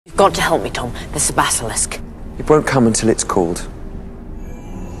You've got to help me, Tom. There's a basilisk. It won't come until it's called.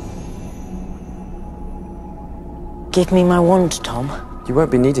 Give me my wand, Tom. You won't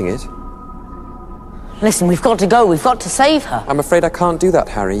be needing it. Listen, we've got to go. We've got to save her. I'm afraid I can't do that,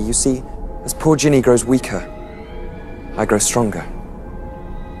 Harry. You see, as poor Ginny grows weaker, I grow stronger.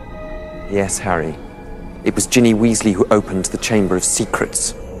 Yes, Harry. It was Ginny Weasley who opened the Chamber of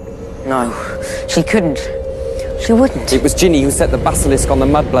Secrets. No, she couldn't. She wouldn't. It was Ginny who set the basilisk on the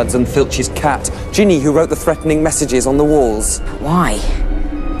mudbloods and Filch's cat. Ginny who wrote the threatening messages on the walls. But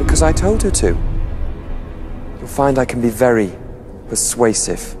why? Because I told her to. You'll find I can be very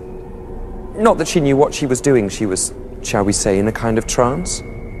persuasive. Not that she knew what she was doing. She was, shall we say, in a kind of trance.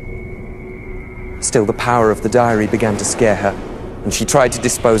 Still, the power of the diary began to scare her, and she tried to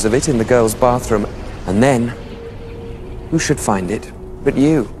dispose of it in the girls' bathroom. And then, who should find it but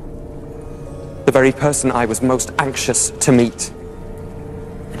you? The very person I was most anxious to meet.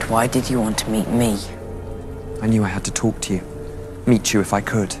 And why did you want to meet me? I knew I had to talk to you, meet you if I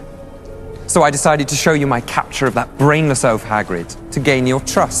could. So I decided to show you my capture of that brainless oaf Hagrid, to gain your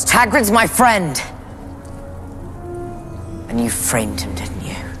trust. Hagrid's my friend! And you framed him, didn't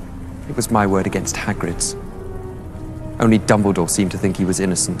you? It was my word against Hagrid's. Only Dumbledore seemed to think he was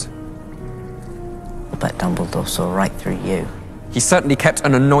innocent. I bet Dumbledore saw right through you. He certainly kept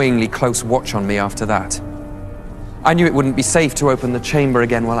an annoyingly close watch on me after that. I knew it wouldn't be safe to open the chamber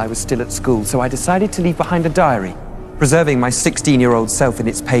again while I was still at school, so I decided to leave behind a diary, preserving my 16-year-old self in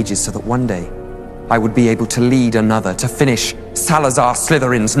its pages so that one day I would be able to lead another to finish Salazar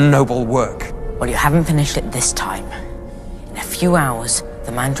Slytherin's noble work. Well, you haven't finished it this time. In a few hours,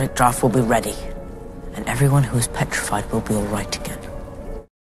 the Mandrake draft will be ready, and everyone who is petrified will be all right again.